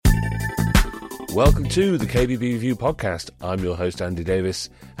Welcome to the KBB Review podcast. I'm your host, Andy Davis,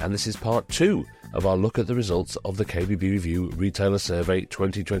 and this is part 2 of our look at the results of the KBB Review Retailer Survey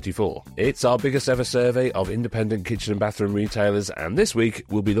 2024. It's our biggest ever survey of independent kitchen and bathroom retailers, and this week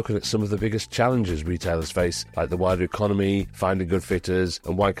we'll be looking at some of the biggest challenges retailers face, like the wider economy, finding good fitters,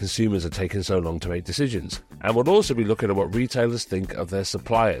 and why consumers are taking so long to make decisions. And we'll also be looking at what retailers think of their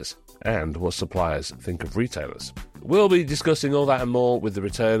suppliers, and what suppliers think of retailers. We'll be discussing all that and more with the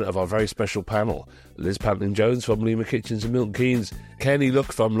return of our very special panel. Liz Pantling-Jones from Lima Kitchens in Milton Keynes, Kenny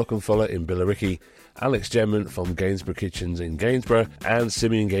Look from Look & Fuller in Billericay, Alex Gemman from Gainsborough Kitchens in Gainsborough, and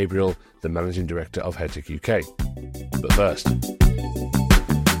Simeon Gabriel, the Managing Director of Hetic UK. But first,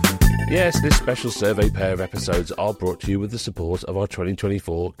 yes, this special survey pair of episodes are brought to you with the support of our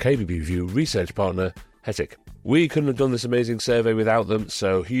 2024 KBB Review research partner, Hetic. We couldn't have done this amazing survey without them,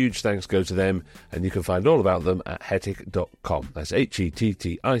 so huge thanks go to them, and you can find all about them at hetic.com. That's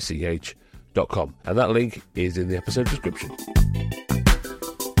hettich.com, and that link is in the episode description.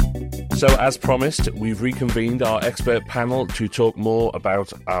 So, as promised, we've reconvened our expert panel to talk more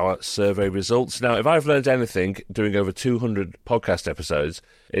about our survey results. Now, if I've learned anything doing over 200 podcast episodes,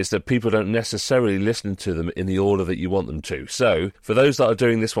 it's that people don't necessarily listen to them in the order that you want them to. So, for those that are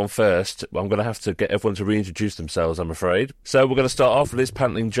doing this one first, I'm going to have to get everyone to reintroduce themselves, I'm afraid. So, we're going to start off with Liz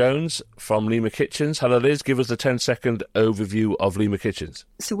Pantling-Jones from Lima Kitchens. Hello, Liz. Give us a 10-second overview of Lima Kitchens.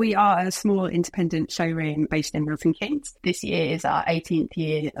 So, we are a small independent showroom based in Milton Keynes. This year is our 18th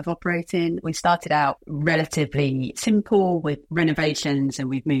year of operating. We started out relatively simple with renovations, and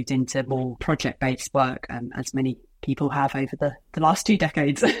we've moved into more project-based work, as many people have over the last 2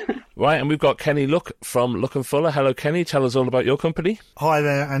 decades. Right, and we've got Kenny Look from Look & Fuller. Hello, Kenny. Tell us all about your company. Hi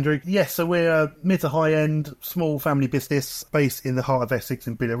there, Andrew. Yes, so we're a mid to high-end, small family business based in the heart of Essex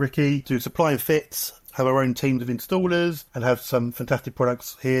in Billericay. Do supply and fits, have our own teams of installers, and have some fantastic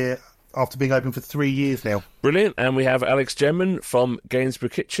products here after being open for 3 years now. Brilliant. And we have Alex Gemman from Gainsborough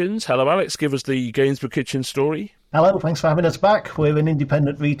Kitchens. Hello, Alex. Give us the Gainsborough Kitchen story. Hello, thanks for having us back. We're an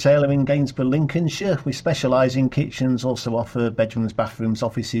independent retailer in Gainsborough, Lincolnshire. We specialise in kitchens, also offer bedrooms, bathrooms,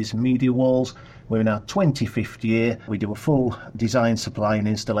 offices, media walls. We're in our 25th year. We do a full design, supply and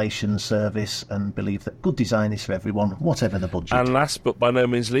installation service, and believe that good design is for everyone, whatever the budget. And last but by no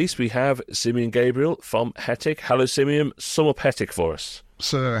means least, we have Simeon Gabriel from Hetic. Hello, Simeon. Sum up Hetic for us.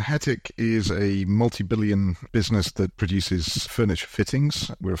 So Hetic is a multi-billion business that produces furniture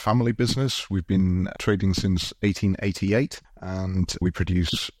fittings. We're a family business. We've been trading since 1888, and we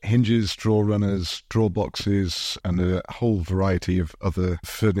produce hinges, drawer runners, drawer boxes, and a whole variety of other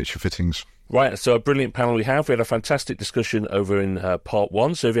furniture fittings. Right, so a brilliant panel we have. We had a fantastic discussion over in part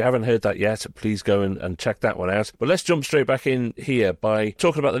 1, so if you haven't heard that yet, please go and check that one out. But let's jump straight back in here by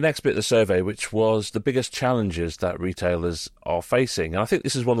talking about the next bit of the survey, which was the biggest challenges that retailers are facing. And I think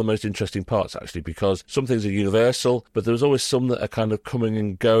this is one of the most interesting parts, actually, because some things are universal, but there's always some that are kind of coming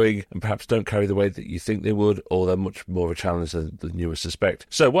and going and perhaps don't carry the weight that you think they would, or they're much more of a challenge than you would suspect.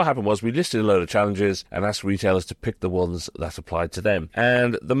 So what happened was we listed a load of challenges and asked retailers to pick the ones that applied to them.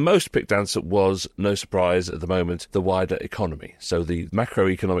 And the most picked answer was, no surprise at the moment, the wider economy. So the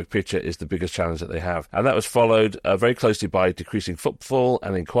macroeconomic picture is the biggest challenge that they have. And that was followed very closely by decreasing footfall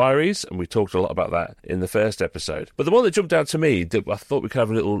and inquiries, and we talked a lot about that in the first episode. But the one that jumped out to me, that I thought we could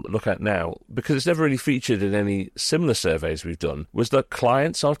have a little look at now, because it's never really featured in any similar surveys we've done, was that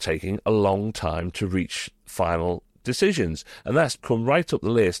clients are taking a long time to reach final decisions, and that's come right up the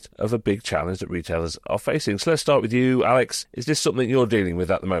list of a big challenge that retailers are facing. So let's start with you, Alex. Is this something you're dealing with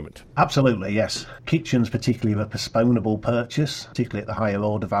at the moment? Absolutely, yes. Kitchens particularly are a postponable purchase, particularly at the higher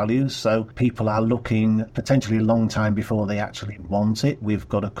order values, so people are looking potentially a long time before they actually want it. We've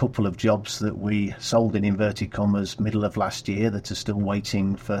got a couple of jobs that we sold in inverted commas middle of last year that are still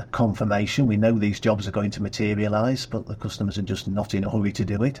waiting for confirmation. We know these jobs are going to materialise, but the customers are just not in a hurry to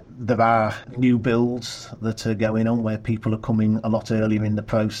do it. There are new builds that are going on where people are coming a lot earlier in the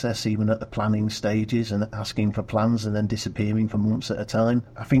process, even at the planning stages, and asking for plans and then disappearing for months at a time.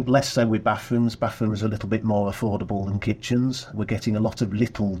 I think less so with bathrooms. Bathrooms are a little bit more affordable than kitchens. We're getting a lot of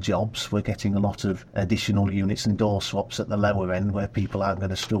little jobs. We're getting a lot of additional units and door swaps at the lower end where people aren't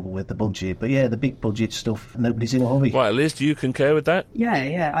going to struggle with the budget. But yeah, the big budget stuff, nobody's in a hurry. Right, Liz, do you concur with that?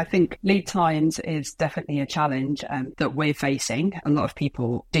 Yeah. I think lead times is definitely a challenge that we're facing. A lot of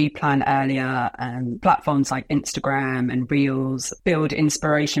people do plan earlier. Platforms like Instagram and Reels build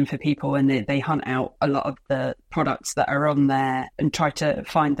inspiration for people, and they hunt out a lot of the products that are on there and try to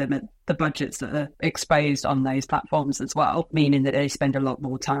find them at the budgets that are exposed on those platforms as well, meaning that they spend a lot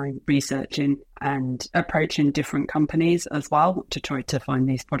more time researching and approaching different companies as well to try to find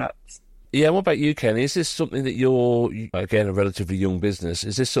these products. Yeah, what about you, Kenny? Is this something that you're, again, a relatively young business,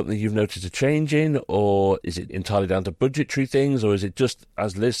 is this something you've noticed a change in, or is it entirely down to budgetary things, or is it just,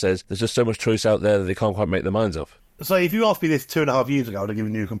 as Liz says, there's just so much choice out there that they can't quite make their minds up? So if you asked me this 2.5 years ago, I'd have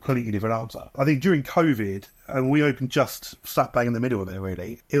given you a completely different answer. I think during COVID, and we opened just slap bang in the middle of it,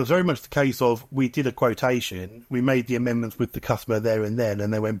 really, it was very much the case of we did a quotation, we made the amendments with the customer there and then,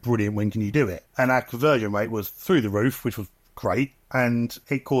 and they went, brilliant, when can you do it? And our conversion rate was through the roof, which was great, and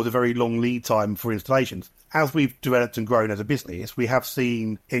it caused a very long lead time for installations. As we've developed and grown as a business, we have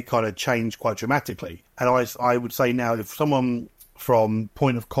seen it kind of change quite dramatically. And I would say now, if someone from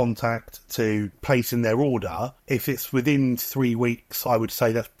point of contact to placing their order, if it's within 3 weeks, I would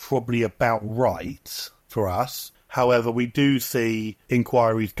say that's probably about right for us. However, we do see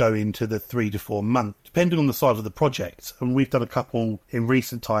inquiries go into the 3 to 4 months, depending on the size of the project. And we've done a couple in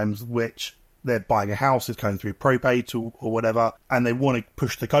recent times which they're buying a house, it's going through probate or whatever, and they want to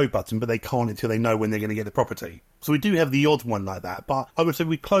push the go button, but they can't until they know when they're going to get the property. So we do have the odd one like that, but I would say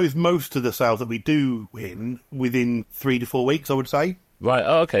we close most of the sales that we do win within 3 to 4 weeks, I would say. Right,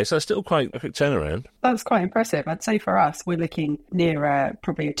 okay, so it's still quite a quick turnaround. That's quite impressive. I'd say for us, we're looking near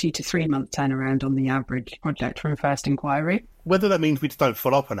probably a 2 to 3 month turnaround on the average project from first inquiry. Whether that means we just don't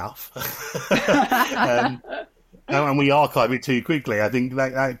follow up enough. And we archive it too quickly. I think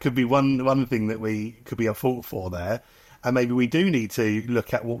that could be one thing that we could be at fault for there. And maybe we do need to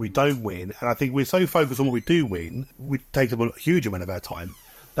look at what we don't win. And I think we're so focused on what we do win, we take up a huge amount of our time,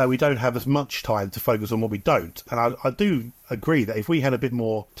 that we don't have as much time to focus on what we don't. And I do agree that if we had a bit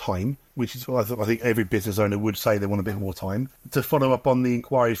more time, which is what I think every business owner would say they want a bit more time, to follow up on the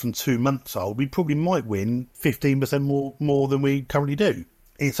inquiries from 2 months old, we probably might win 15% more than we currently do.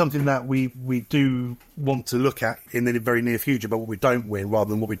 It's something that we do want to look at in the very near future, but what we don't win rather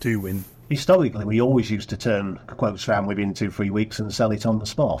than what we do win. Historically, we always used to turn quotes around within 2-3 weeks and sell it on the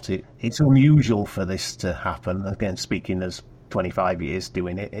spot. It's unusual for this to happen. Again, speaking as 25 years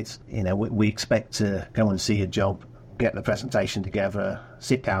doing it, it's, you know, we expect to go and see a job, get the presentation together,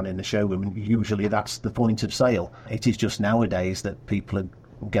 sit down in the showroom, and usually that's the point of sale. It is just nowadays that people are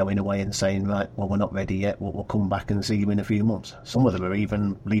going away and saying, right, well, we're not ready yet, we'll come back and see you in a few months. Some of them are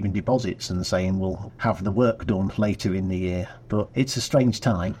even leaving deposits and saying we'll have the work done later in the year. But it's a strange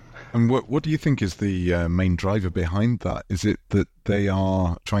time. And what do you think is the main driver behind that? Is it that they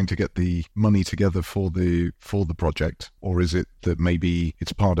are trying to get the money together for the project, or is it that maybe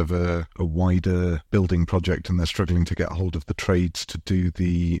it's part of a wider building project and they're struggling to get hold of the trades to do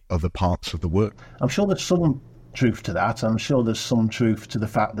the other parts of the work? I'm sure there's some truth to that. I'm sure there's some truth to the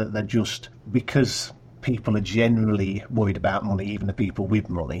fact that they're just, because people are generally worried about money, even the people with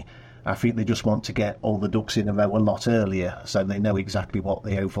money, I think they just want to get all the ducks in a row a lot earlier so they know exactly what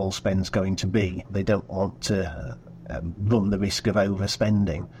the overall spend's going to be. They don't want to run the risk of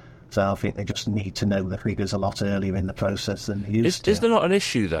overspending. So I think they just need to know the figures a lot earlier in the process than they used to. Is there not an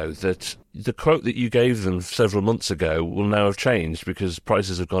issue, though, that the quote that you gave them several months ago will now have changed because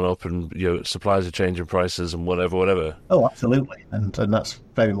prices have gone up and, you know, suppliers are changing prices and whatever? Oh, absolutely. And that's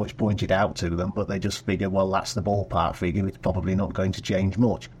very much pointed out to them, but they just figure, well, that's the ballpark figure. It's probably not going to change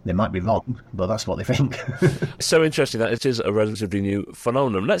much. They might be wrong, but that's what they think. So interesting that it is a relatively new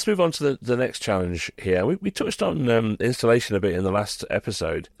phenomenon. Let's move on to the next challenge here. We touched on installation a bit in the last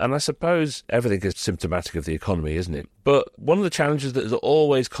episode, and I suppose everything is symptomatic of the economy, isn't it? But one of the challenges that has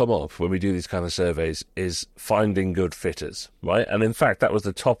always come up when we do these kind of surveys is finding good fitters, right? And in fact, that was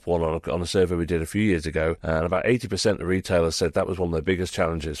the top one on a survey we did a few years ago, and about 80% of retailers said that was one of their biggest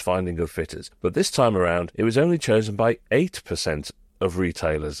challenges, finding good fitters. But this time around, it was only chosen by 8% of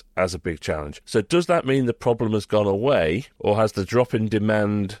retailers as a big challenge. So does that mean the problem has gone away, or has the drop in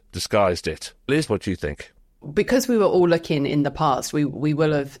demand disguised it? Liz, what do you think? Because we were all looking in the past, we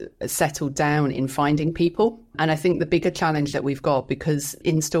will have settled down in finding people. And I think the bigger challenge that we've got, because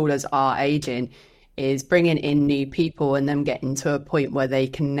installers are aging, is bringing in new people and them getting to a point where they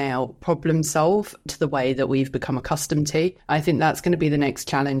can now problem solve to the way that we've become accustomed to. I think that's going to be the next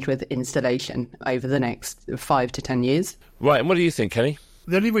challenge with installation over the next 5 to 10 years. Right, and what do you think, Kenny?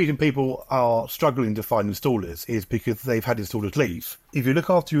 The only reason people are struggling to find installers is because they've had installers leave. If you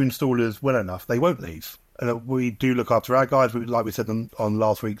look after your installers well enough, they won't leave. And we do look after our guys, like we said on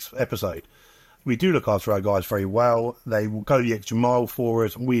last week's episode. We do look after our guys very well. They will go the extra mile for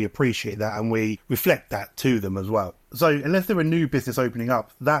us, and we appreciate that, and we reflect that to them as well. So unless they're a new business opening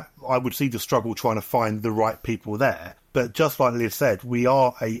up, that I would see the struggle trying to find the right people there. But just like Liz said, we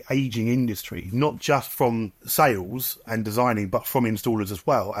are a ageing industry, not just from sales and designing, but from installers as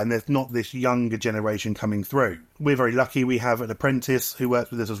well. And there's not this younger generation coming through. We're very lucky we have an apprentice who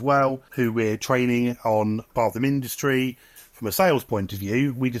works with us as well, who we're training on bathroom industry from a sales point of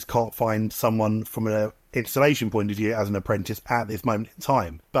view, we just can't find someone from an installation point of view as an apprentice at this moment in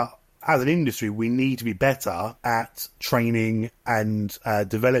time. But as an industry, we need to be better at training and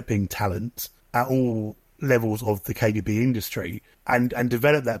developing talent at all levels of the KDB industry and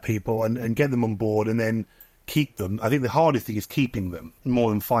develop that people and get them on board and then keep them. I think the hardest thing is keeping them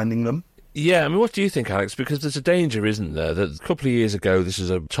more than finding them. Yeah, I mean, what do you think, Alex? Because there's a danger, isn't there, that a couple of years ago this was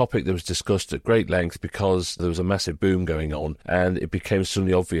a topic that was discussed at great length because there was a massive boom going on and it became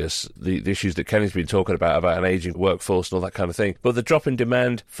suddenly obvious, the issues that Kenny's been talking about an ageing workforce and all that kind of thing. But the drop in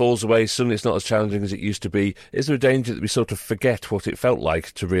demand falls away, suddenly it's not as challenging as it used to be. Is there a danger that we sort of forget what it felt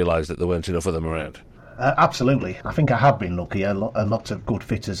like to realise that there weren't enough of them around? Absolutely. I think I have been lucky. A lot of good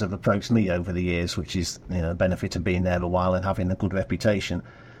fitters have approached me over the years, which is the benefit of being there a while and having a good reputation.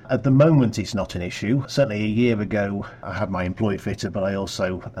 At the moment, it's not an issue. Certainly a year ago, I had my employed fitter, but I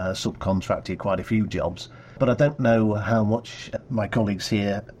also subcontracted quite a few jobs. But I don't know how much my colleagues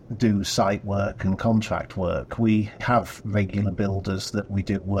here do site work and contract work. We have regular builders that we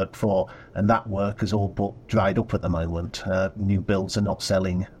do work for, and that work has all but dried up at the moment. New builds are not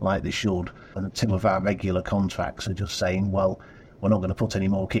selling like they should. And some of our regular contracts are just saying, well, we're not going to put any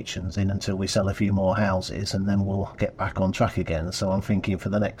more kitchens in until we sell a few more houses, and then we'll get back on track again. So I'm thinking for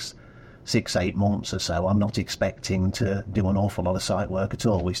the next 6-8 months or so, I'm not expecting to do an awful lot of site work at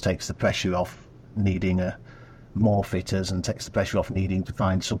all, which takes the pressure off needing more fitters and takes the pressure off needing to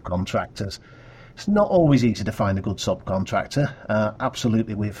find subcontractors. It's not always easy to find a good subcontractor.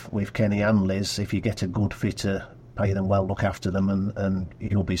 Absolutely with Kenny and Liz, if you get a good fitter, pay them well, look after them, and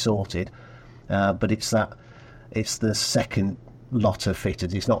you'll be sorted. But it's the second lot of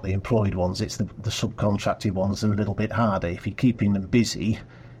fitters, it's not the employed ones, it's the subcontracted ones that are a little bit harder. If you're keeping them busy,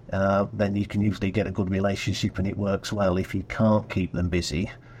 then you can usually get a good relationship and it works well. If you can't keep them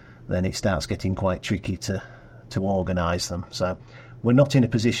busy, then it starts getting quite tricky to organise them. So we're not in a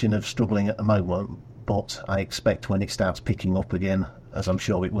position of struggling at the moment, but I expect when it starts picking up again, as I'm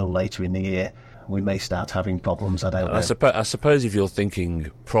sure it will later in the year, we may start having problems. I don't know. I suppose if you're thinking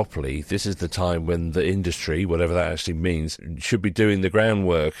properly, this is the time when the industry, whatever that actually means, should be doing the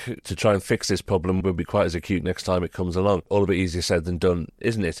groundwork to try and fix this problem. Won't be quite as acute next time it comes along. All a bit easier said than done,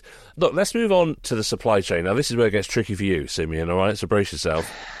 isn't it? Look, let's move on to the supply chain. Now, this is where it gets tricky for you, Simeon, all right? So brace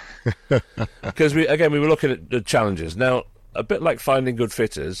yourself. Because we were looking at the challenges. Now, a bit like finding good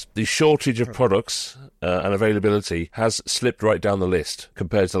fitters, the shortage of products and availability has slipped right down the list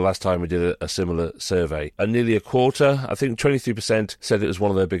compared to the last time we did a similar survey. And nearly a quarter, I think 23%, said it was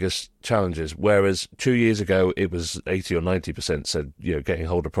one of their biggest challenges, whereas 2 years ago it was 80 or 90% said getting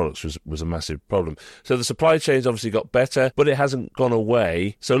hold of products was a massive problem. So the supply chain's obviously got better, but it hasn't gone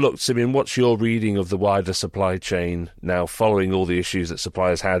away. So look, Simeon, what's your reading of the wider supply chain now following all the issues that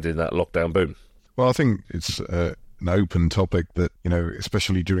suppliers had in that lockdown boom? Well, I think it's an open topic that,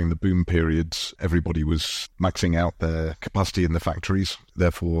 especially during the boom periods, everybody was maxing out their capacity in the factories.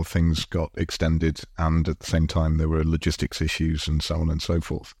 Therefore, things got extended, and at the same time, there were logistics issues and so on and so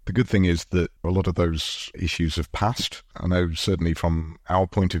forth. The good thing is that a lot of those issues have passed. I know certainly from our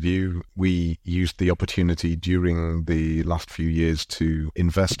point of view, we used the opportunity during the last few years to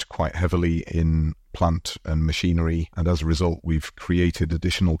invest quite heavily in plant and machinery, and as a result we've created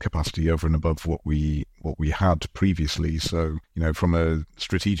additional capacity over and above what we had previously. So from a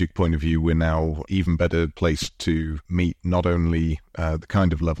strategic point of view, we're now even better placed to meet not only the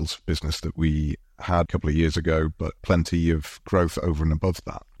kind of levels of business that we had a couple of years ago, but plenty of growth over and above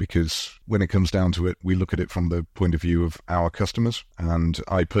that. Because when it comes down to it, we look at it from the point of view of our customers. And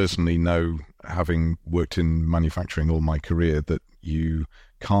I personally know, having worked in manufacturing all my career, that you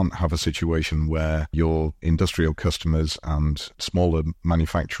can't have a situation where your industrial customers and smaller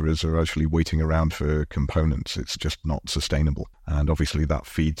manufacturers are actually waiting around for components. It's just not sustainable. And obviously that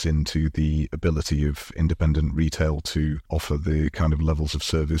feeds into the ability of independent retail to offer the kind of levels of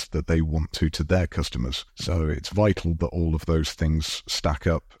service that they want to their customers. So it's vital that all of those things stack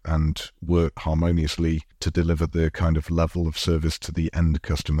up and work harmoniously to deliver the kind of level of service to the end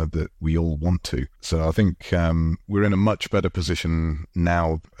customer that we all want to. So I think we're in a much better position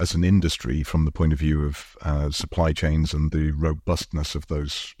now as an industry from the point of view of supply chains and the robustness of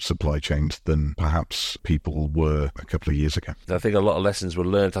those supply chains than perhaps people were a couple of years ago. I think a lot of lessons were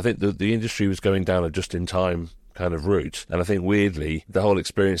learned. I think the industry was going down a just-in-time kind of route, and I think weirdly the whole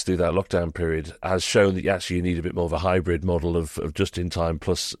experience through that lockdown period has shown that you need a bit more of a hybrid model of just-in-time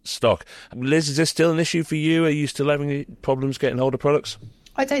plus stock. Liz, is this still an issue for you? Are you still having problems getting hold of products?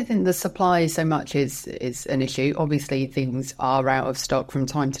 I don't think the supply so much is an issue. Obviously, things are out of stock from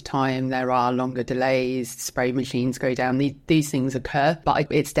time to time. There are longer delays, spray machines go down. These things occur, but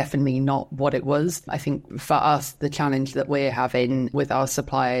it's definitely not what it was. I think for us, the challenge that we're having with our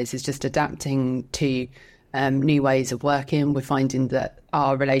suppliers is just adapting to new ways of working. We're finding that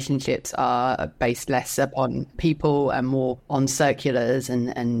our relationships are based less upon people and more on circulars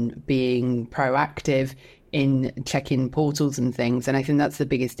and being proactive in checking portals and things. And I think that's the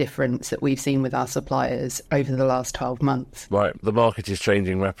biggest difference that we've seen with our suppliers over the last 12 months. Right. The market is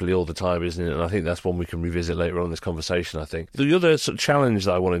changing rapidly all the time, isn't it? And I think that's one we can revisit later on in this conversation, I think. The other sort of challenge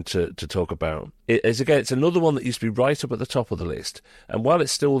that I wanted to talk about is, again, it's another one that used to be right up at the top of the list. And while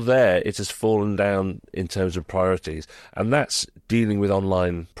it's still there, it has fallen down in terms of priorities. And that's dealing with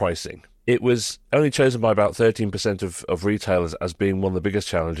online pricing. It was only chosen by about 13% of retailers as being one of the biggest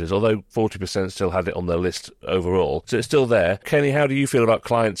challenges, although 40% still had it on their list overall. So it's still there. Kenny, how do you feel about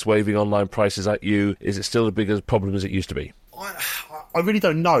clients waving online prices at you? Is it still as big a problem as it used to be? I really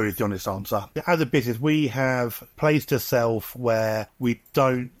don't know is the honest answer. As a business, we have placed ourselves where we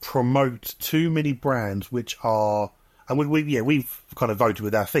don't promote too many brands which are... And we've kind of voted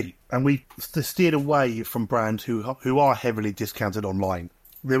with our feet. And we steered away from brands who are heavily discounted online.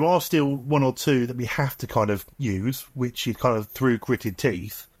 There are still one or two that we have to kind of use, which is kind of through gritted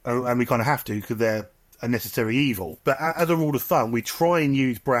teeth, and we kind of have to because they're a necessary evil. But as a rule of thumb, we try and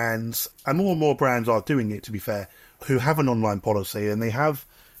use brands, and more brands are doing it, to be fair, who have an online policy, and they have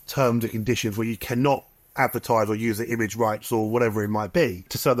terms and conditions where you cannot advertise or use the image rights or whatever it might be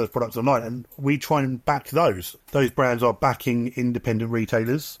to sell those products online, and we try and back those. Those brands are backing independent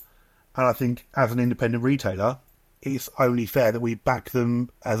retailers, and I think as an independent retailer, it's only fair that we back them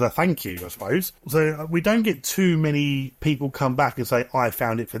as a thank you, I suppose. So we don't get too many people come back and say, I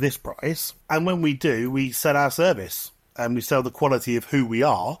found it for this price. And when we do, we sell our service and we sell the quality of who we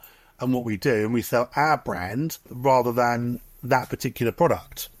are and what we do. And we sell our brand rather than that particular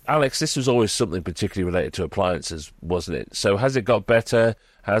product. Alex, this was always something particularly related to appliances, wasn't it? So has it got better?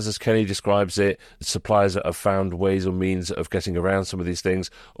 As Kenny describes it, the suppliers have found ways or means of getting around some of these things,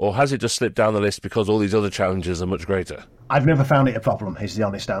 or has it just slipped down the list because all these other challenges are much greater? I've never found it a problem, is the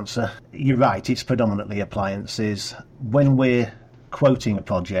honest answer. You're right, it's predominantly appliances. When we're quoting a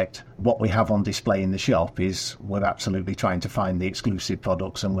project, what we have on display in the shop is we're absolutely trying to find the exclusive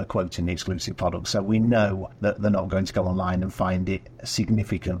products and we're quoting the exclusive products. So we know that they're not going to go online and find it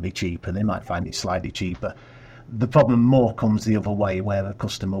significantly cheaper. They might find it slightly cheaper. The problem more comes the other way, where a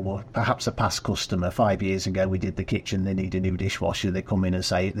customer will, perhaps a past customer, 5 years ago we did the kitchen, they need a new dishwasher, they come in and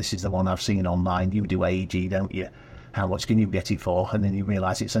say, this is the one I've seen online, you do AEG, don't you? How much can you get it for? And then you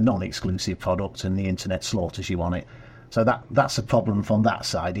realise it's a non-exclusive product and the internet slaughters you on it. So that's a problem from that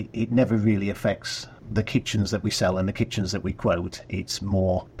side. It never really affects the kitchens that we sell and the kitchens that we quote. It's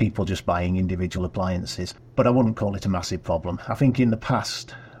more people just buying individual appliances. But I wouldn't call it a massive problem. I think in the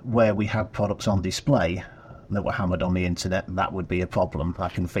past, where we had products on display that were hammered on the internet, that would be a problem. I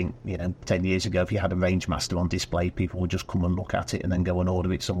can think, 10 years ago, if you had a Rangemaster on display, people would just come and look at it and then go and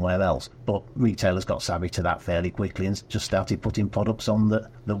order it somewhere else. But retailers got savvy to that fairly quickly and just started putting products on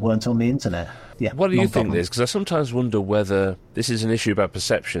that weren't on the internet. Yeah. What do you think, Liz? Because I sometimes wonder whether this is an issue about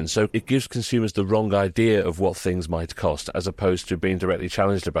perception. So it gives consumers the wrong idea of what things might cost, as opposed to being directly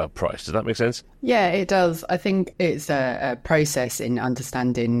challenged about price. Does that make sense? Yeah, it does. I think it's a process in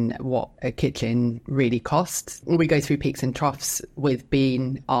understanding what a kitchen really costs. We go through peaks and troughs with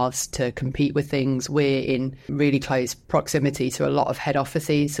being asked to compete with things. We're in really close proximity to a lot of head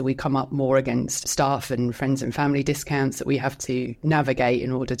offices, so we come up more against staff and friends and family discounts that we have to navigate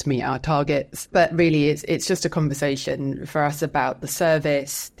in order to meet our targets. But really, it's just a conversation for us about the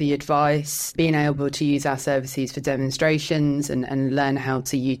service, the advice, being able to use our services for demonstrations and learn how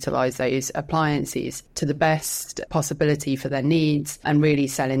to utilise those appliances to the best possibility for their needs, and really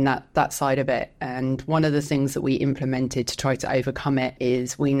selling that side of it. And one of the things that we implemented to try to overcome it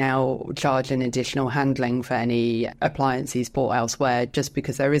is we now charge an additional handling for any appliances bought elsewhere, just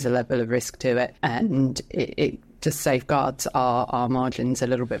because there is a level of risk to it, and it just safeguards our margins a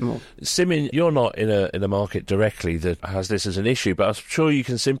little bit more. Simin, you're not in a market directly that has this as an issue, but I'm sure you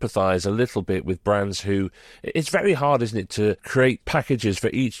can sympathise a little bit with brands who... It's very hard, isn't it, to create packages for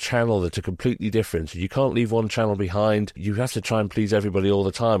each channel that are completely different. You can't leave one channel behind. You have to try and please everybody all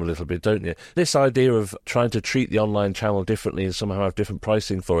the time a little bit, don't you? This idea of trying to treat the online channel differently and somehow have different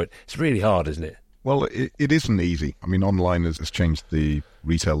pricing for it, it's really hard, isn't it? Well, it isn't easy. I mean, online has changed the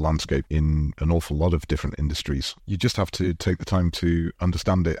retail landscape in an awful lot of different industries. You just have to take the time to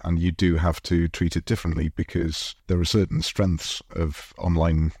understand it, and you do have to treat it differently because there are certain strengths of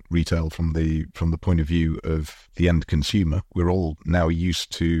online retail from the point of view of the end consumer. We're all now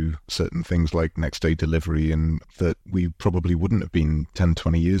used to certain things like next day delivery and that we probably wouldn't have been 10,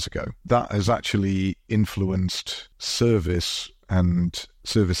 20 years ago. That has actually influenced service and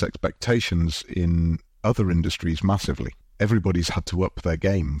service expectations in other industries massively. Everybody's had to up their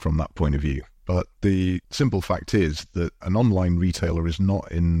game from that point of view. But the simple fact is that an online retailer is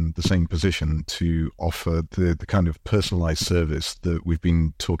not in the same position to offer the kind of personalised service that we've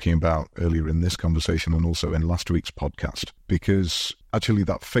been talking about earlier in this conversation and also in last week's podcast. Because actually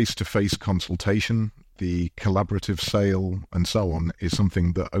that face-to-face consultation, the collaborative sale and so on is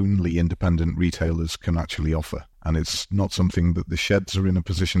something that only independent retailers can actually offer. And it's not something that the sheds are in a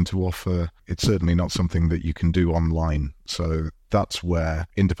position to offer. It's certainly not something that you can do online. So that's where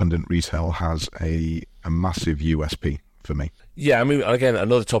independent retail has a massive USP for me. Yeah, I mean, again,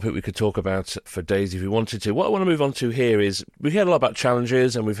 another topic we could talk about for days if we wanted to. What I want to move on to here is we've heard a lot about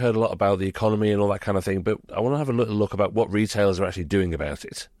challenges and we've heard a lot about the economy and all that kind of thing, but I want to have a little look about what retailers are actually doing about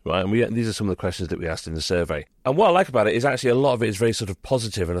it, right? And these are some of the questions that we asked in the survey. And what I like about it is actually a lot of it is very sort of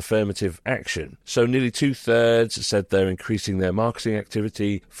positive and affirmative action. So nearly 2/3 said they're increasing their marketing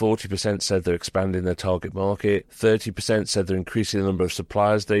activity, 40% said they're expanding their target market, 30% said they're increasing the number of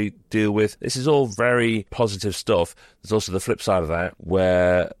suppliers they deal with. This is all very positive stuff. There's also the flip side of that,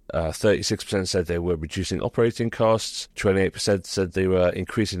 where 36% said they were reducing operating costs, 28% said they were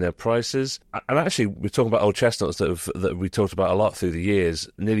increasing their prices. And actually, we're talking about old chestnuts that we talked about a lot through the years.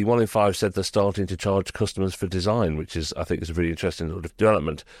 Nearly 1 in 5 said they're starting to charge customers for design, which I think is a really interesting sort of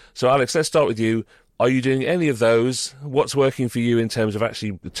development. So, Alex, let's start with you. Are you doing any of those? What's working for you in terms of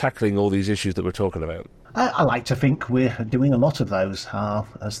actually tackling all these issues that we're talking about? I like to think we're doing a lot of those.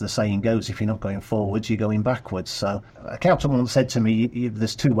 As the saying goes, if you're not going forwards, you're going backwards. So a accountant once said to me,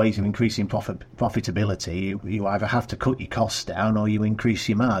 there's two ways of increasing profitability. You either have to cut your costs down or you increase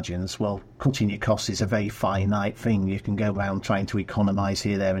your margins. Well, cutting your costs is a very finite thing. You can go around trying to economise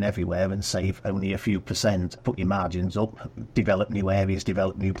here, there and everywhere and save only a few percent. Put your margins up, develop new areas,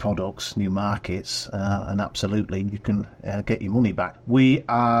 develop new products, new markets, and absolutely you can get your money back. We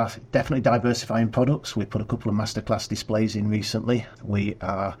are definitely diversifying products. We put a couple of masterclass displays in recently. We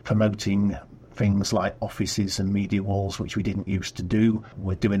are promoting things like offices and media walls, which we didn't used to do.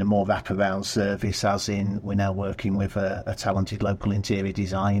 We're doing a more wraparound service, as in we're now working with a talented local interior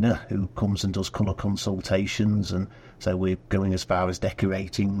designer who comes and does colour consultations, and so we're going as far as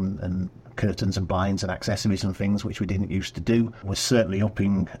decorating and curtains and blinds and accessories and things which we didn't used to do. We're certainly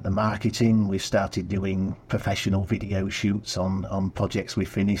upping the marketing. We've started doing professional video shoots on projects we've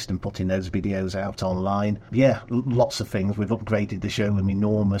finished and putting those videos out online. Yeah, lots of things. We've upgraded the showroom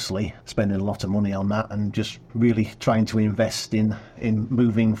enormously, spending a lot of money on that and just really trying to invest in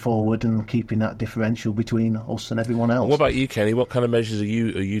moving forward and keeping that differential between us and everyone else. What about you, Kenny? What kind of measures are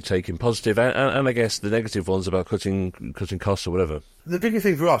you taking? Positive and I guess the negative ones about cutting costs or whatever? The biggest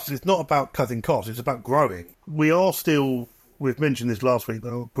thing for us is it's not about cutting costs, it's about growing. We are still, we've mentioned this last week,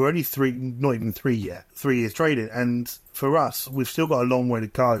 but we're only not even 3 yet, 3 years trading. And for us, we've still got a long way to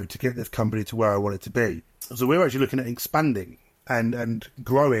go to get this company to where I want it to be. So we're actually looking at expanding and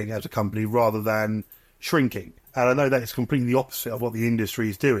growing as a company rather than shrinking. And I know that is completely the opposite of what the industry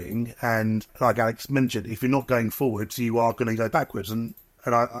is doing. And like Alex mentioned, if you're not going forwards, you are going to go backwards. And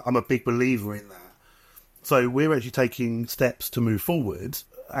I'm a big believer in that. So we're actually taking steps to move forward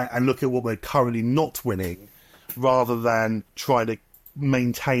and look at what we're currently not winning rather than try to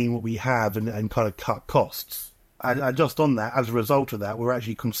maintain what we have and kind of cut costs. And just on that, as a result of that, we're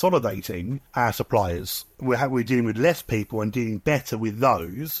actually consolidating our suppliers. We're dealing with less people and dealing better with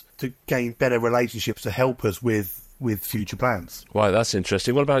those to gain better relationships to help us with future plans. Right, that's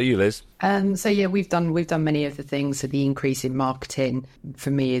interesting. What about you, Liz? So yeah, we've done many of the things. So the increase in marketing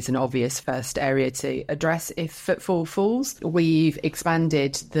for me is an obvious first area to address if footfall falls. We've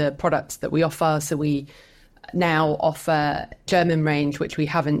expanded the products that we offer. So we now offer German range, which we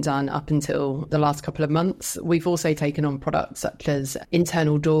haven't done up until the last couple of months. We've also taken on products such as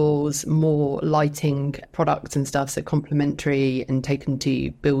internal doors, more lighting products and stuff, so complementary, and taken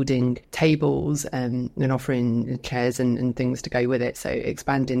to building tables and offering chairs and things to go with it. So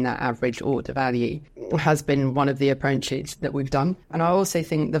expanding that average order value has been one of the approaches that we've done. And I also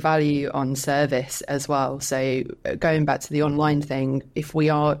think the value on service as well. So going back to the online thing, if we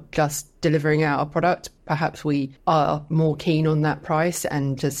are just delivering out a product, perhaps we are more keen on that price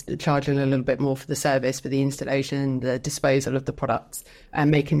and just charging a little bit more for the service, for the installation, the disposal of the products,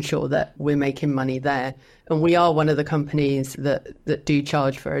 and making sure that we're making money there. And we are one of the companies that do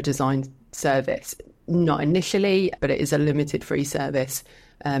charge for a design service. Not initially, but it is a limited free service.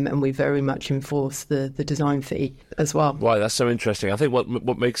 And we very much enforce the design fee as well. Right, that's so interesting. I think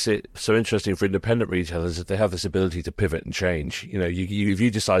what makes it so interesting for independent retailers is that they have this ability to pivot and change. You know, if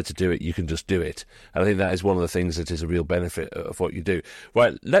you decide to do it, you can just do it. And I think that is one of the things that is a real benefit of what you do.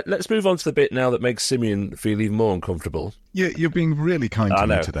 Right, let's move on to the bit now that makes Simeon feel even more uncomfortable. You're being really kind to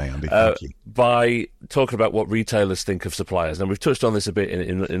me today, Andy. Thank you. By talking about what retailers think of suppliers. Now, we've touched on this a bit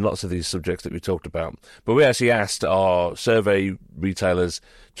in lots of these subjects that we talked about, but we actually asked our survey retailers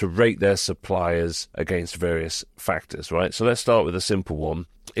to rate their suppliers against various factors, right? So let's start with a simple one.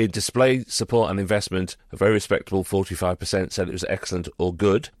 In display, support and investment, a very respectable 45% said it was excellent or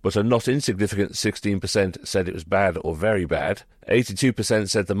good, but a not insignificant 16% said it was bad or very bad. 82%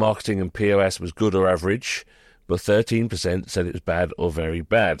 said the marketing and POS was good or average, but 13% said it was bad or very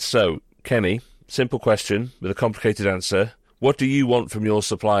bad. So, Kenny, simple question with a complicated answer. What do you want from your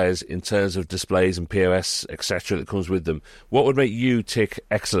suppliers in terms of displays and POS, etc., that comes with them? What would make you tick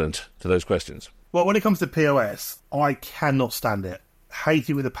excellent to those questions? Well, when it comes to POS, I cannot stand it. Hate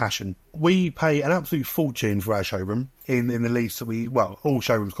it with a passion. We pay an absolute fortune for our showroom in the lease that all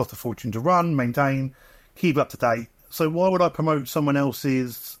showrooms cost a fortune to run, maintain, keep up to date. So why would I promote someone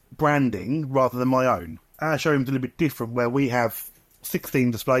else's branding rather than my own? Our showroom's a little bit different where we have 16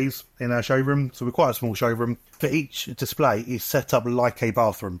 displays in our showroom, so we're quite a small showroom. For each display is set up like a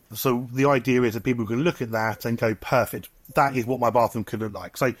bathroom. So the idea is that people can look at that and go, perfect, that is what my bathroom could look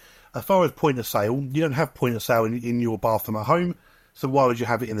like. So as far as point of sale, you don't have point of sale in your bathroom at home, so why would you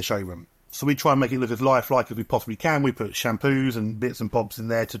have it in the showroom? So we try and make it look as lifelike as we possibly can. We put shampoos and bits and bobs in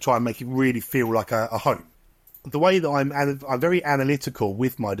there to try and make it really feel like a home. The way that I'm very analytical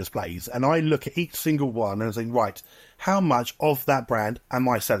with my displays, and I look at each single one and say, right, how much of that brand am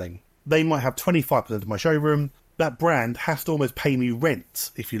I selling? They might have 25% of my showroom. That brand has to almost pay me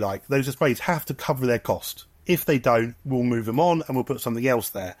rent, if you like. Those displays have to cover their cost. If they don't, we'll move them on and we'll put something else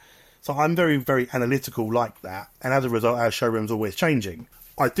there. So I'm very, very analytical like that. And as a result, our showroom's always changing.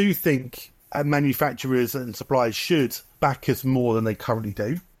 I do think manufacturers and suppliers should back us more than they currently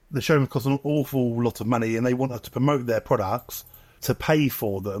do. The showroom costs an awful lot of money and they want us to promote their products. To pay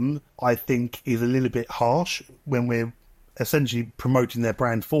for them, I think, is a little bit harsh when we're essentially promoting their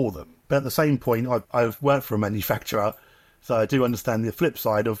brand for them. But at the same point, I've worked for a manufacturer, so I do understand the flip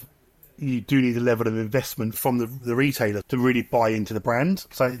side of you do need a level of investment from the retailer to really buy into the brand.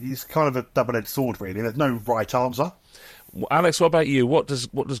 So it's kind of a double-edged sword, really. There's no right answer. Alex, what about you? What does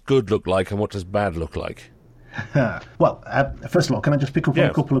good look like and what does bad look like? Well, first of all, can I just pick up on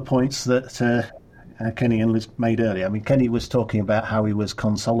a couple of points that Kenny and Liz made earlier? I mean, Kenny was talking about how he was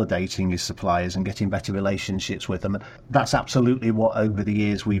consolidating his suppliers and getting better relationships with them. That's absolutely what over the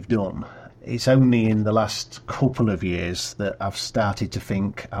years we've done. It's only in the last couple of years that I've started to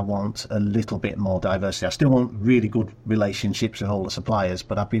think I want a little bit more diversity. I still want really good relationships with all the suppliers,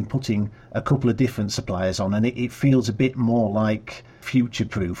 but I've been putting a couple of different suppliers on, and it feels a bit more like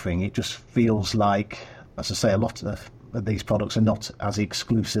future-proofing. It just feels like, as I say, a lot of these products are not as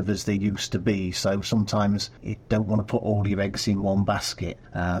exclusive as they used to be, so sometimes you don't want to put all your eggs in one basket.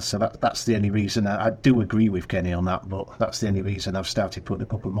 So that's the only reason. I do agree with Kenny on that, but that's the only reason I've started putting a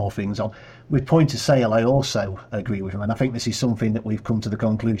couple more things on. With point of sale, I also agree with him, and I think this is something that we've come to the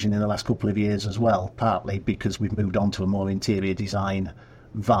conclusion in the last couple of years as well, partly because we've moved on to a more interior design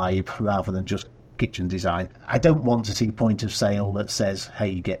vibe rather than just kitchen design. I don't want to see point of sale that says, hey,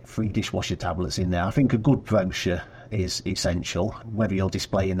 you get free dishwasher tablets in there. I think a good brochure is essential, whether you're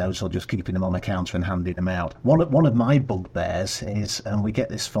displaying those or just keeping them on the counter and handing them out. One of my bugbears is, and we get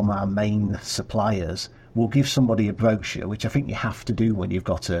this from our main suppliers, we'll give somebody a brochure, which I think you have to do when you've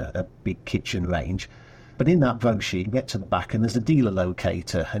got a big kitchen range. But in that brochure, you get to the back and there's a dealer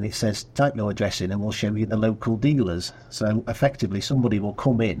locator and it says, type your address in and we'll show you the local dealers. So effectively, somebody will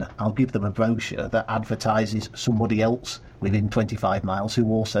come in, I'll give them a brochure that advertises somebody else within 25 miles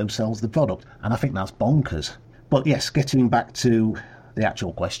who also sells the product. And I think that's bonkers. But yes, getting back to the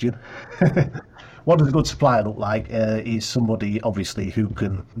actual question, what does a good supplier look like? Is somebody, obviously, who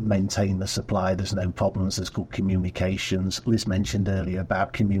can maintain the supply. There's no problems. There's good communications. Liz mentioned earlier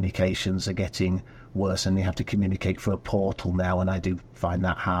about communications are getting worse and you have to communicate through a portal now, and I do find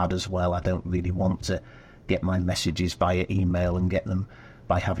that hard as well. I don't really want to get my messages via email and get them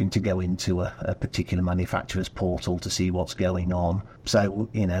by having to go into a particular manufacturer's portal to see what's going on. So,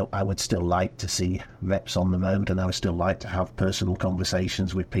 I would still like to see reps on the road, and I would still like to have personal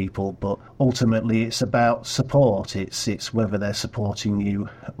conversations with people, but ultimately it's about support. It's whether they're supporting you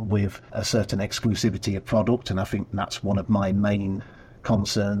with a certain exclusivity of product, and I think that's one of my main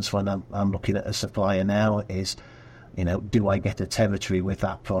concerns when I'm looking at a supplier now is, do I get a territory with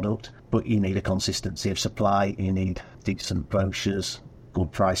that product? But you need a consistency of supply, you need decent brochures, good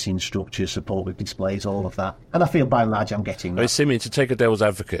pricing structure, support with displays, all of that. And I feel by and large I'm getting that. Simeon, to take a devil's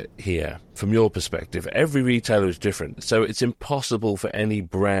advocate here, from your perspective, every retailer is different. So it's impossible for any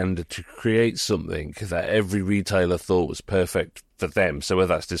brand to create something that every retailer thought was perfect for them. So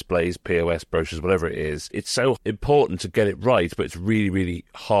whether that's displays, POS, brochures, whatever it is, it's so important to get it right, but it's really, really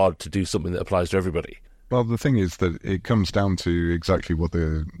hard to do something that applies to everybody. Well, the thing is that it comes down to exactly what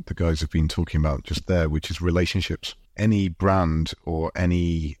the guys have been talking about just there, which is relationships. Any brand or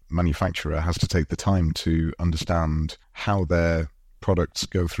any manufacturer has to take the time to understand how their products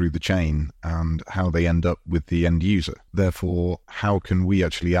go through the chain and how they end up with the end user. Therefore, how can we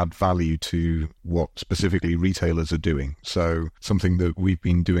actually add value to what specifically retailers are doing? So something that we've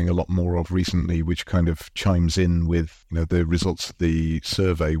been doing a lot more of recently, which kind of chimes in with the results of the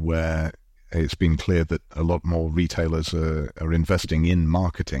survey, where it's been clear that a lot more retailers are investing in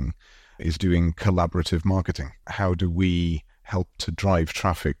marketing, is doing collaborative marketing. How do we help to drive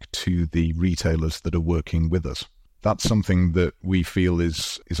traffic to the retailers that are working with us? That's something that we feel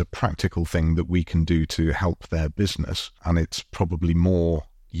is a practical thing that we can do to help their business, and it's probably more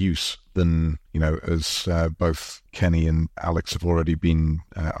use than, as both Kenny and Alex have already been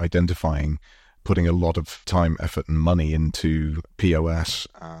identifying, putting a lot of time, effort and money into POS,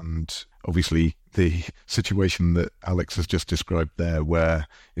 and obviously the situation that Alex has just described there, where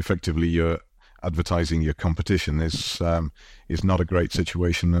effectively you're advertising your competition, is not a great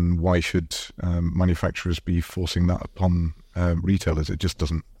situation. And why should manufacturers be forcing that upon retailers? It just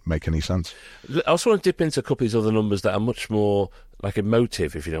doesn't make any sense. I also want to dip into a couple of these other numbers that are much more like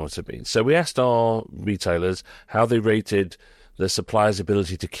emotive, if you know what I mean. So we asked our retailers how they rated the supplier's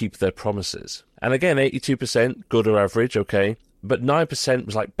ability to keep their promises. And again, 82%, good or average, okay. But 9%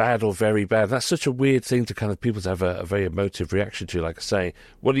 was like bad or very bad. That's such a weird thing to kind of people to have a very emotive reaction to, like I say.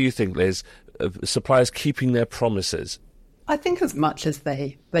 What do you think, Liz? Suppliers keeping their promises? I think as much as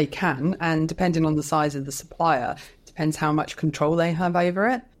they can, and depending on the size of the supplier, depends how much control they have over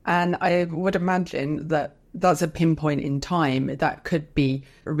it. And I would imagine that that's a pinpoint in time that could be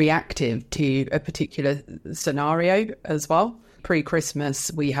reactive to a particular scenario as well.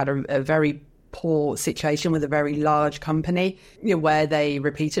 Pre-Christmas, we had a very poor situation with a very large company where they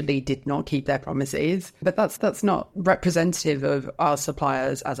repeatedly did not keep their promises. But that's not representative of our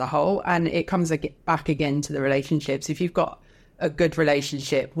suppliers as a whole. And it comes back again to the relationships. If you've got a good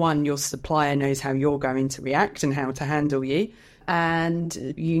relationship, one, your supplier knows how you're going to react and how to handle you.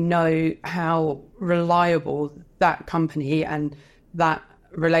 And you know how reliable that company and that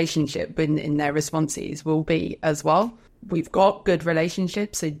relationship in their responses will be as well. We've got good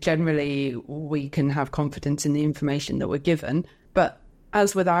relationships, so generally we can have confidence in the information that we're given. But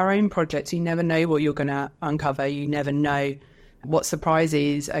as with our own projects, you never know what you're going to uncover. You never know what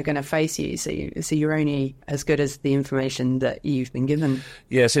surprises are going to face you. So you're only as good as the information that you've been given.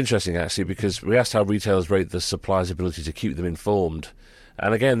 Yeah, it's interesting, actually, because we asked how retailers rate the supplier's ability to keep them informed.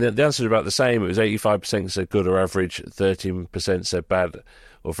 And again, the answer is about the same. It was 85% said good or average, 13% said bad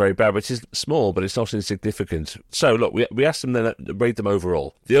or very bad, which is small, but it's not insignificant. So, look, we asked them then to rate them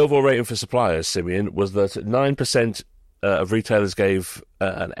overall. The overall rating for suppliers, Simeon, was that 9% of retailers gave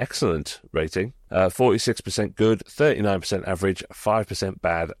an excellent rating, 46% good, 39% average, 5%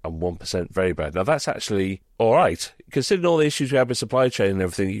 bad, and 1% very bad. Now, that's actually all right. Considering all the issues we had with supply chain and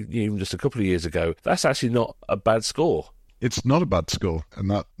everything, even just a couple of years ago, that's actually not a bad score. It's not a bad score, and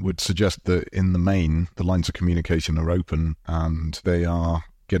that would suggest that in the main, the lines of communication are open and they are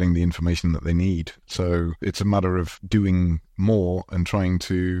getting the information that they need. So it's a matter of doing more and trying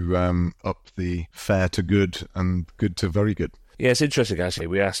to up the fair to good and good to very good. Yeah, it's interesting, actually.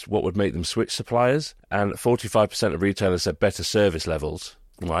 We asked what would make them switch suppliers, and 45% of retailers said better service levels.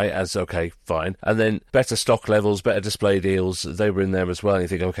 Right, as okay, fine. And then better stock levels, better display deals, they were in there as well, and you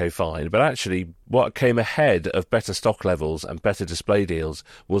think, okay, fine. But actually, what came ahead of better stock levels and better display deals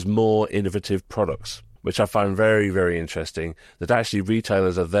was more innovative products, which I find very, very interesting, that actually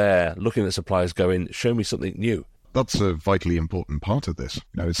retailers are there looking at suppliers going, show me something new. That's a vitally important part of this.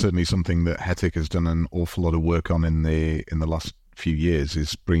 It's certainly something that Hetic has done an awful lot of work on in the last few years,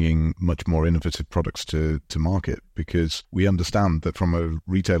 is bringing much more innovative products to market, because we understand that from a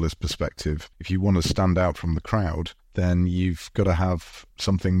retailer's perspective, if you want to stand out from the crowd, then you've got to have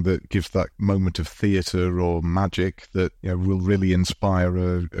something that gives that moment of theatre or magic that will really inspire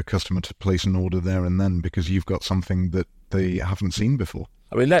a customer to place an order there and then, because you've got something that they haven't seen before.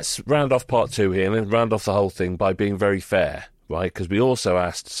 I mean, let's round off part 2 here and round off the whole thing by being very fair, right? Because we also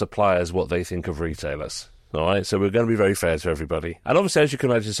asked suppliers what they think of retailers. All right, so we're going to be very fair to everybody. And obviously, as you can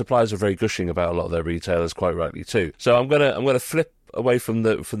imagine, suppliers are very gushing about a lot of their retailers, quite rightly too. So I'm going to flip away from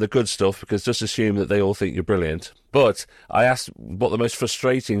the good stuff, because just assume that they all think you're brilliant. But I asked what the most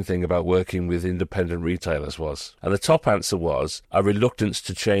frustrating thing about working with independent retailers was. And the top answer was a reluctance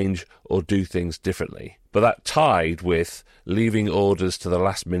to change or do things differently. But that tied with leaving orders to the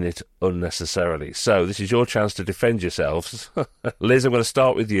last minute unnecessarily. So this is your chance to defend yourselves. Liz, I'm going to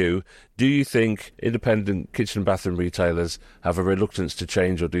start with you. Do you think independent kitchen and bathroom retailers have a reluctance to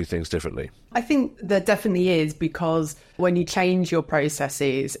change or do things differently? I think there definitely is, because when you change your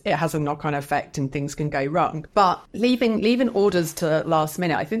processes, it has a knock-on effect and things can go wrong. But leaving orders to last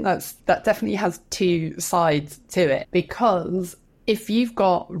minute, I think that definitely has two sides to it, because if you've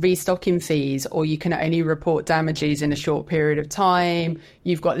got restocking fees, or you can only report damages in a short period of time,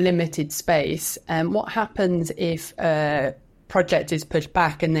 you've got limited space. And what happens if a project is pushed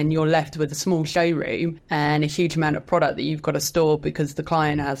back and then you're left with a small showroom and a huge amount of product that you've got to store because the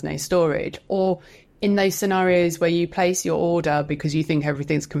client has no storage? Or in those scenarios where you place your order because you think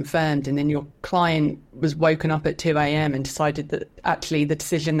everything's confirmed, and then your client was woken up at 2 a.m. and decided that actually the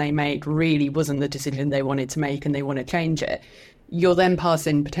decision they made really wasn't the decision they wanted to make and they want to change it, you're then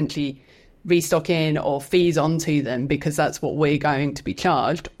passing potentially restocking or fees onto them because that's what we're going to be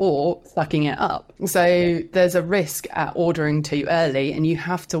charged, or sucking it up. So there's a risk at ordering too early, and you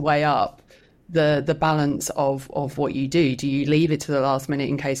have to weigh up the balance of what you do. Do you leave it to the last minute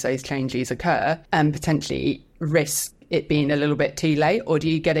in case those changes occur and potentially risk it being a little bit too late, or do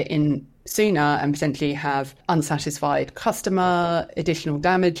you get it in sooner and potentially have unsatisfied customer, additional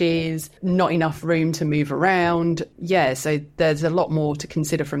damages, not enough room to move around? Yeah, so there's a lot more to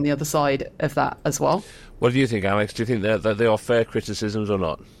consider from the other side of that as well. What do you think, Alex? Do you think that they are fair criticisms or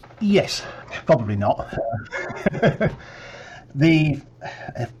not? Yes, probably not. The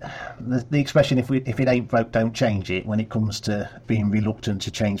expression, if it ain't broke, don't change it, when it comes to being reluctant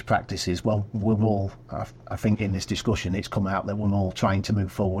to change practices, well, we're all, I think in this discussion it's come out that we're all trying to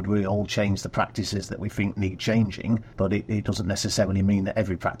move forward. We all change the practices that we think need changing, but it doesn't necessarily mean that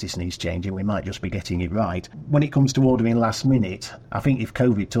every practice needs changing. We might just be getting it right. When it comes to ordering last minute, I think if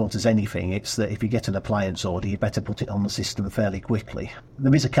COVID taught us anything, it's that if you get an appliance order, you better put it on the system fairly quickly.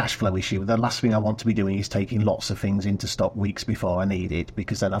 There is a cash flow issue. The last thing I want to be doing is taking lots of things into stock weeks before I need it,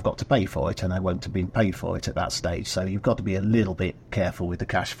 because then I've got to pay for it and I won't have been paid for it at that stage. So you've got to be a little bit careful with the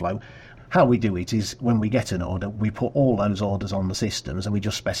cash flow. How we do it is, when we get an order, we put all those orders on the systems and we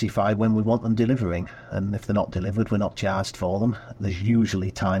just specify when we want them delivering. And if they're not delivered, we're not charged for them. There's usually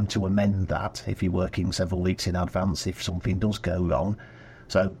time to amend that if you're working several weeks in advance if something does go wrong.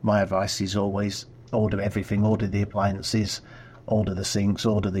 So my advice is always order everything, order the appliances, order the sinks,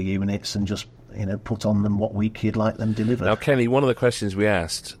 order the units, and just put on them what week you'd like them delivered. Now, Kenny, one of the questions we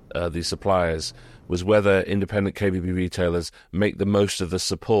asked the suppliers was whether independent KBB retailers make the most of the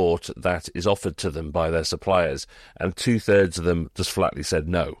support that is offered to them by their suppliers, and 2/3 of them just flatly said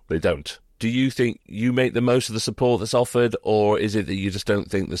no, they don't. Do you think you make the most of the support that's offered, or is it that you just don't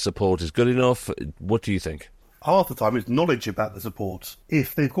think the support is good enough? What do you think? Half the time it's knowledge about the support.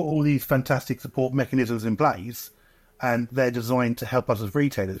 If they've got all these fantastic support mechanisms in place, and they're designed to help us as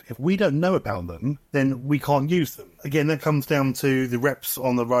retailers, if we don't know about them, then we can't use them. Again, that comes down to the reps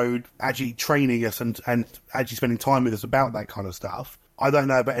on the road actually training us and actually spending time with us about that kind of stuff. I don't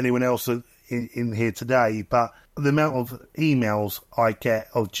know about anyone else in here today, but the amount of emails I get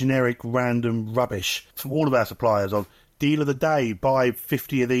of generic random rubbish from all of our suppliers of deal of the day, buy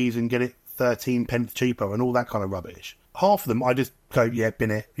 50 of these and get it 13 pence cheaper and all that kind of rubbish. Half of them I just go, yeah,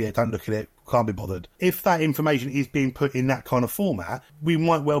 bin it, yeah, don't look at it, can't be bothered. If that information is being put in that kind of format, we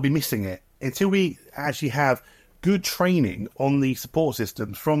might well be missing it. Until we actually have good training on the support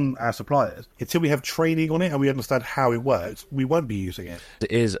systems from our suppliers, until we have training on it and we understand how it works, we won't be using it.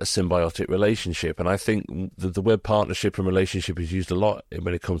 It is a symbiotic relationship, and I think the word partnership and relationship is used a lot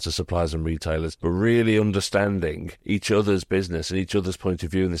when it comes to suppliers and retailers, but really understanding each other's business and each other's point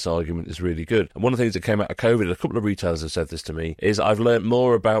of view in this argument is really good. And one of the things that came out of COVID, a couple of retailers have said this to me, is I've learnt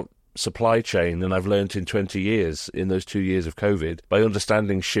more about supply chain than I've learnt in 20 years in those 2 years of COVID by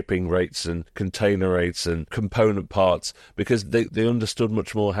understanding shipping rates and container rates and component parts, because they understood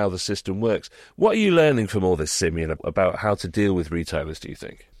much more how the system works. What are you learning from all this, Simeon, about how to deal with retailers, do you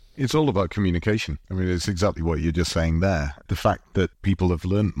think? It's all about communication. I mean, it's exactly what you're just saying there. The fact that people have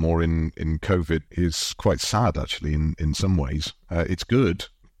learnt more in COVID is quite sad, actually, in some ways. It's good,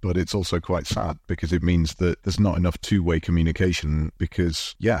 but it's also quite sad because it means that there's not enough two-way communication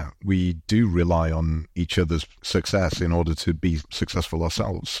because, we do rely on each other's success in order to be successful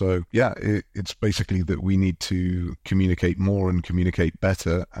ourselves. So, it's basically that we need to communicate more and communicate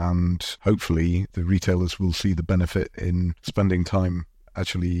better, and hopefully the retailers will see the benefit in spending time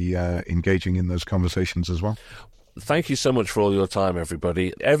actually engaging in those conversations as well. Thank you so much for all your time,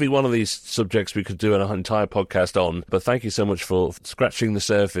 everybody. Every one of these subjects we could do an entire podcast on, but thank you so much for scratching the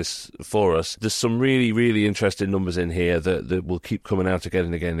surface for us. There's some really, really interesting numbers in here that will keep coming out again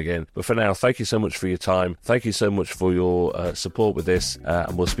and again and again. But for now, thank you so much for your time. Thank you so much for your support with this,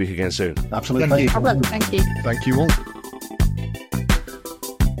 and we'll speak again soon. Absolutely. Thank you. Thank you all.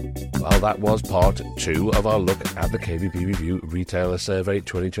 Well, that was part 2 of our look at the KBB Review Retailer Survey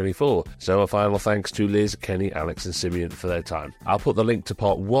 2024. So a final thanks to Liz, Kenny, Alex and Simeon for their time. I'll put the link to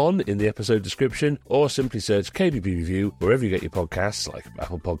part 1 in the episode description, or simply search KBB Review wherever you get your podcasts, like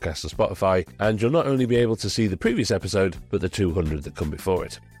Apple Podcasts or Spotify, and you'll not only be able to see the previous episode, but the 200 that come before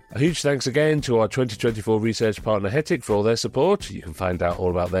it. A huge thanks again to our 2024 research partner Hetic for all their support. You can find out all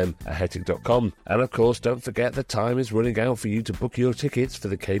about them at hetic.com. And of course, don't forget the time is running out for you to book your tickets for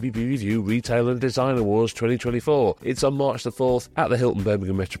the KBB Review Retail and Design Awards 2024. It's on March the 4th at the Hilton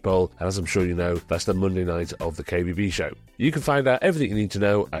Birmingham Metropole, and as I'm sure you know, that's the Monday night of the KBB show. You can find out everything you need to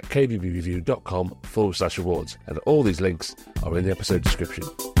know at kbbreview.com/awards, and all these links are in the episode description.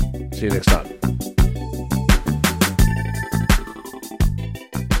 See you next time.